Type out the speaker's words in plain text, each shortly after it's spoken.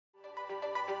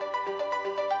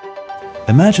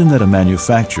Imagine that a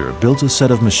manufacturer builds a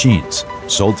set of machines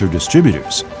sold through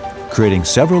distributors, creating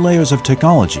several layers of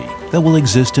technology that will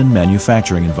exist in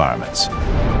manufacturing environments.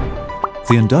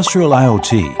 The industrial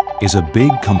IoT is a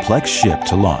big, complex ship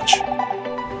to launch.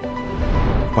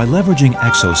 By leveraging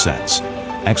ExoSense,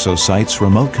 ExoSite's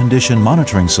remote condition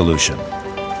monitoring solution,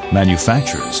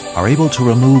 manufacturers are able to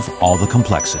remove all the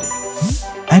complexity.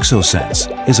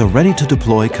 ExoSense is a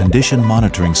ready-to-deploy condition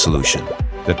monitoring solution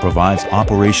that provides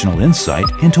operational insight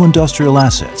into industrial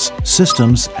assets,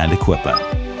 systems, and equipment.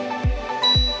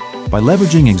 By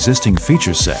leveraging existing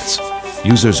feature sets,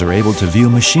 users are able to view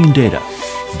machine data,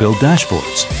 build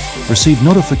dashboards, receive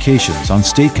notifications on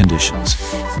state conditions,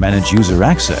 manage user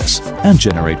access, and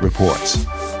generate reports.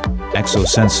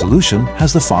 ExoSense solution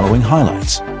has the following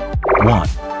highlights. 1.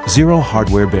 Zero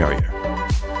hardware barrier.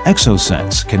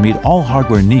 ExoSense can meet all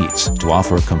hardware needs to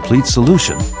offer a complete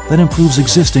solution that improves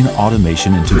existing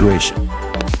automation integration.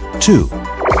 2.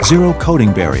 Zero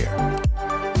coding barrier.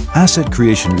 Asset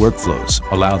creation workflows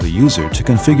allow the user to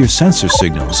configure sensor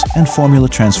signals and formula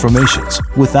transformations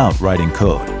without writing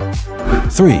code.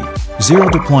 3.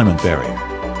 Zero deployment barrier.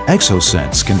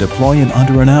 ExoSense can deploy in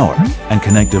under an hour and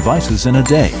connect devices in a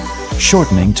day,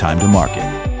 shortening time to market.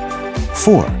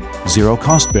 4. Zero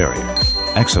cost barrier.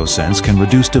 ExoSense can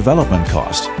reduce development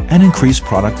cost and increase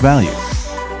product value.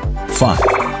 5.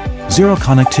 Zero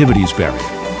connectivities barrier.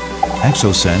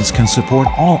 ExoSense can support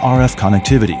all RF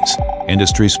connectivities,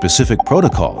 industry-specific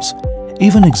protocols,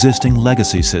 even existing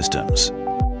legacy systems.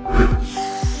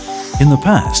 In the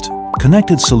past,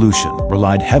 Connected Solution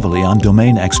relied heavily on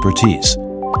domain expertise,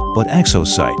 but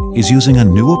ExoSite is using a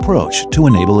new approach to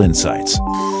enable insights.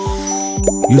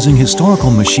 Using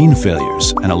historical machine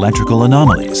failures and electrical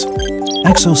anomalies,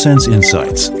 ExoSense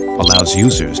Insights allows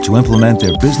users to implement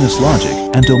their business logic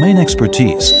and domain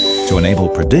expertise to enable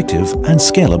predictive and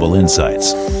scalable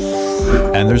insights.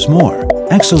 And there's more.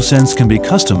 ExoSense can be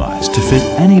customized to fit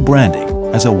any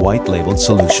branding as a white-labeled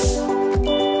solution.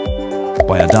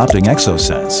 By adopting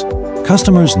ExoSense,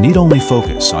 customers need only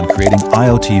focus on creating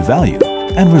IoT value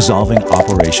and resolving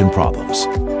operation problems.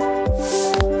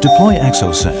 Deploy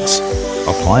ExoSense.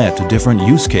 Apply it to different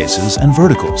use cases and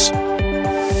verticals.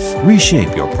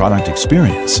 Reshape your product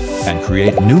experience and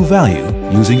create new value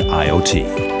using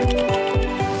IoT.